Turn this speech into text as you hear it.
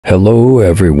Hello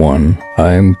everyone,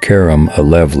 I'm Karam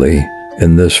Alevli.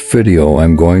 In this video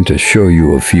I'm going to show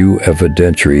you a few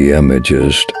evidentiary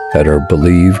images that are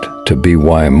believed to be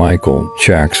why Michael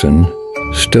Jackson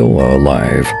still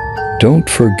alive. Don't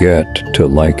forget to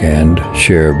like and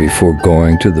share before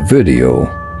going to the video.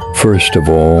 First of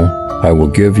all, I will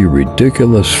give you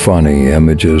ridiculous funny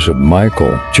images of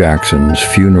Michael Jackson's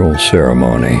funeral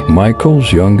ceremony.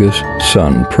 Michael's youngest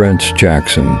son, Prince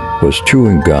Jackson, was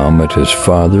chewing gum at his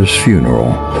father's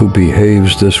funeral. Who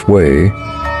behaves this way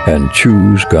and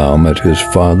chews gum at his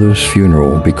father's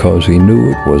funeral because he knew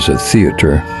it was a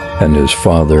theater and his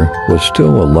father was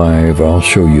still alive? I'll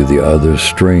show you the other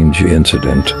strange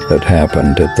incident that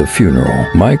happened at the funeral.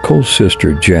 Michael's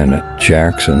sister Janet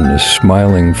Jackson is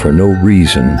smiling for no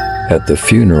reason at the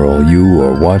funeral you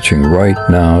are watching right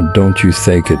now. Don't you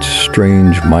think it's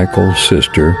strange? Michael's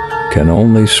sister can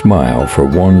only smile for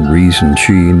one reason.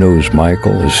 She knows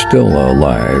Michael is still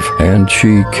alive and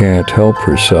she can't help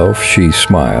herself. She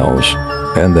smiles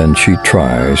and then she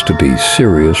tries to be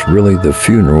serious. Really, the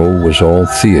funeral was all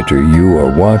theater you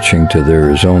are watching. There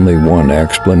is only one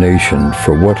explanation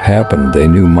for what happened. They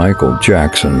knew Michael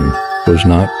Jackson was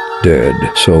not dead.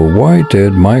 So why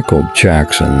did Michael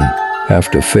Jackson have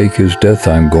to fake his death?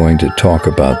 I'm going to talk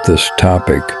about this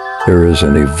topic. There is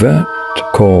an event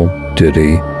called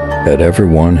Diddy that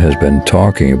everyone has been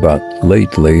talking about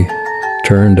lately.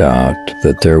 Turned out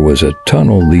that there was a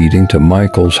tunnel leading to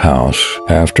Michael's house.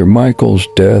 After Michael's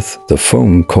death, the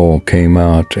phone call came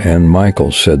out and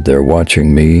Michael said, "They're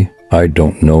watching me. I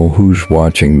don't know who's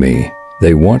watching me.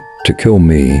 They want to kill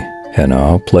me." And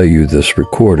I'll play you this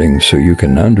recording so you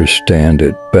can understand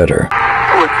it better.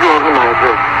 What's wrong,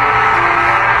 Michael?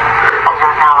 I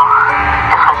don't know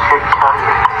if I should tell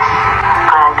you this,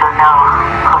 but I don't know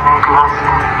who may be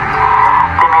listening.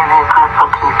 There may be a group of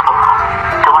people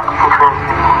that want to get rid of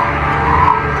me.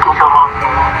 They don't want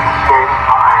me here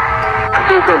anymore. I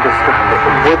don't understand it.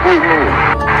 What do you mean?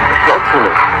 Talk to me.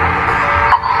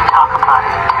 I need to talk about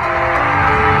it.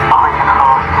 All you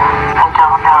know, I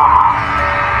don't know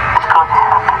what's going to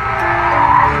happen,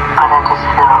 but I just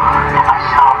feel in my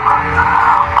soul,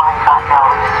 only God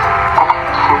knows, they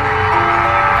didn't shoot me.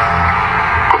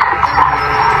 They couldn't stop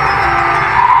me.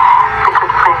 They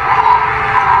could free me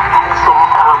and say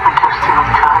I overdosed on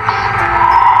drugs.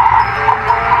 They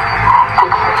could do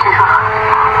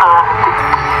a lot of things.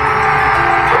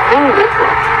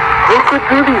 Who could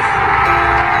do this?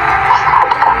 It's not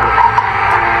the government.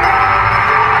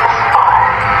 It's for the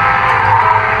government.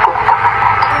 And I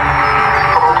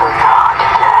don't know how to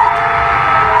do it.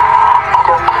 I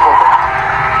don't care. They can kill me.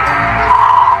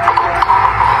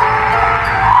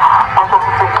 I don't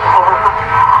even care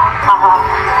my life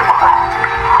anymore.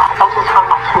 I just want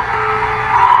my children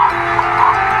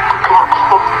to be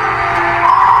okay.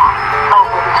 I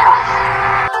made a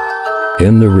choice.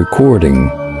 In the recording,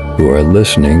 you are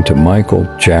listening to Michael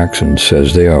Jackson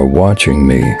says they are watching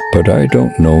me, but I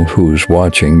don't know who's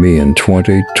watching me. In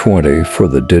 2020, for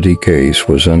the Diddy case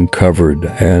was uncovered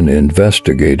and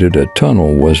investigated, a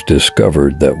tunnel was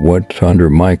discovered that went under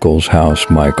Michael's house.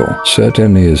 Michael said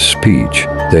in his speech,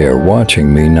 "They are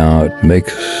watching me." Now it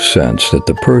makes sense that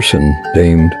the person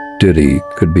named Diddy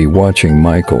could be watching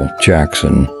Michael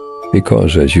Jackson,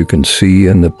 because as you can see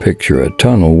in the picture, a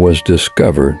tunnel was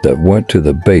discovered that went to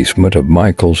the basement of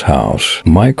Michael's house.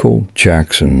 Michael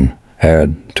Jackson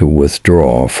had to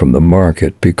withdraw from the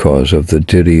market because of the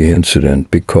Diddy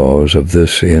incident. Because of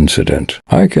this incident,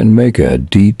 I can make a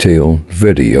detailed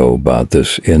video about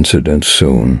this incident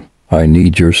soon. I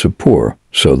need your support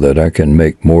so that I can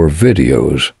make more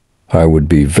videos. I would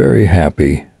be very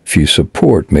happy if you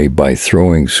support me by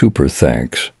throwing super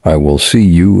thanks. I will see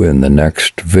you in the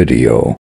next video.